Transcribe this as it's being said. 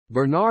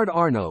Bernard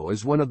Arnault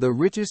is one of the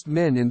richest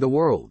men in the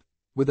world,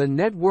 with a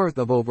net worth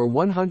of over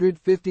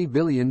 $150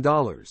 billion.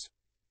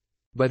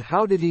 But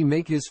how did he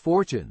make his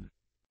fortune?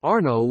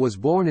 Arnault was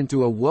born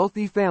into a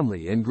wealthy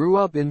family and grew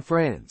up in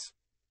France.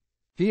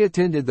 He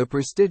attended the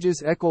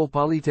prestigious École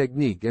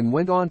Polytechnique and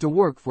went on to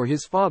work for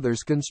his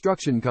father's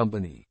construction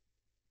company.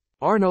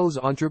 Arnault's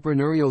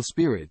entrepreneurial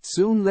spirit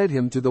soon led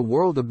him to the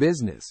world of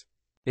business.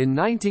 In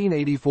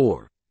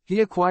 1984, he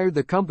acquired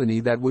the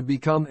company that would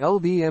become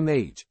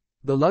LVMH,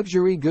 the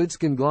luxury goods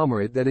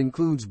conglomerate that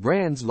includes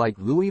brands like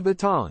Louis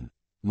Vuitton,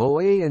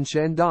 Moet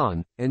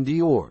Chandon, and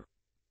Dior.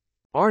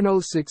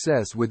 Arnault's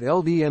success with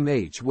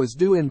LVMH was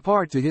due in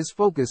part to his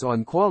focus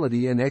on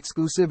quality and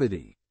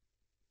exclusivity.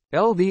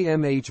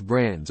 LVMH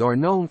brands are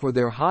known for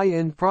their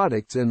high-end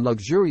products and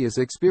luxurious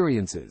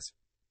experiences.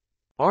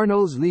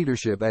 Arnault's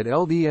leadership at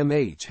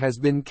LVMH has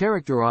been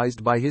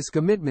characterized by his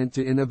commitment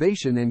to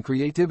innovation and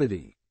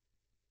creativity.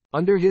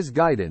 Under his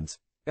guidance,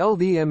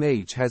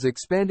 LVMH has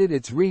expanded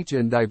its reach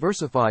and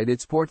diversified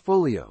its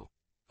portfolio,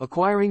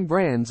 acquiring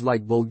brands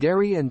like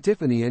Bulgari and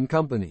Tiffany &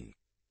 Company.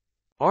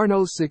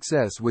 Arnault's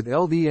success with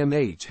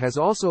LVMH has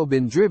also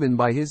been driven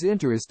by his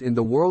interest in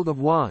the world of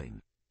wine.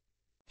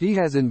 He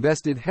has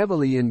invested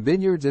heavily in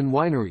vineyards and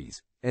wineries,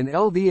 and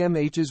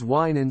LVMH's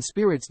wine and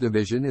spirits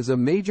division is a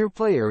major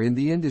player in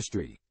the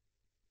industry.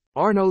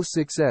 Arnault's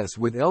success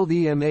with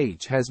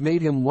LVMH has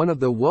made him one of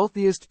the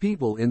wealthiest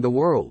people in the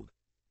world.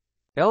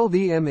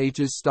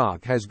 LVMH's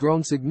stock has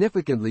grown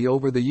significantly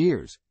over the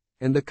years,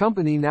 and the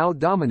company now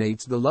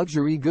dominates the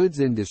luxury goods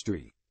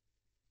industry.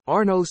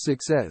 Arnault's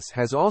success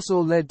has also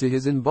led to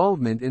his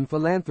involvement in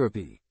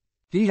philanthropy.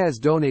 He has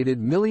donated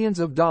millions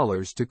of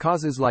dollars to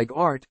causes like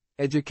art,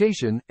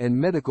 education, and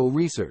medical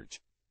research.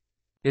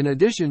 In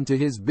addition to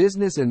his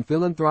business and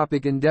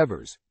philanthropic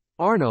endeavors,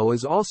 Arnault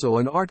is also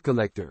an art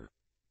collector.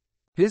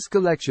 His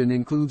collection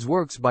includes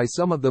works by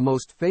some of the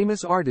most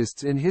famous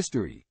artists in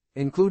history,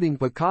 including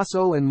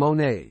Picasso and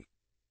Monet.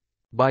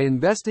 By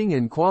investing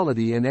in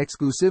quality and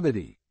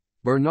exclusivity,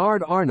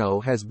 Bernard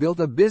Arnault has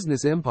built a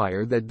business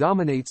empire that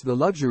dominates the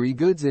luxury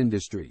goods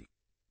industry.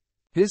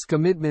 His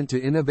commitment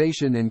to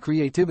innovation and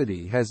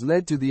creativity has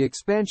led to the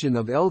expansion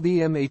of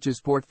LVMH's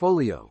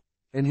portfolio,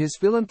 and his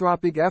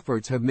philanthropic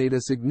efforts have made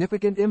a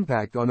significant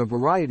impact on a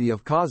variety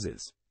of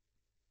causes.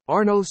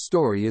 Arnault's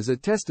story is a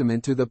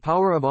testament to the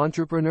power of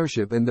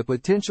entrepreneurship and the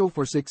potential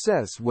for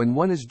success when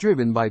one is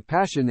driven by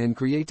passion and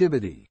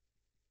creativity.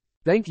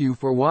 Thank you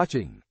for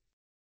watching.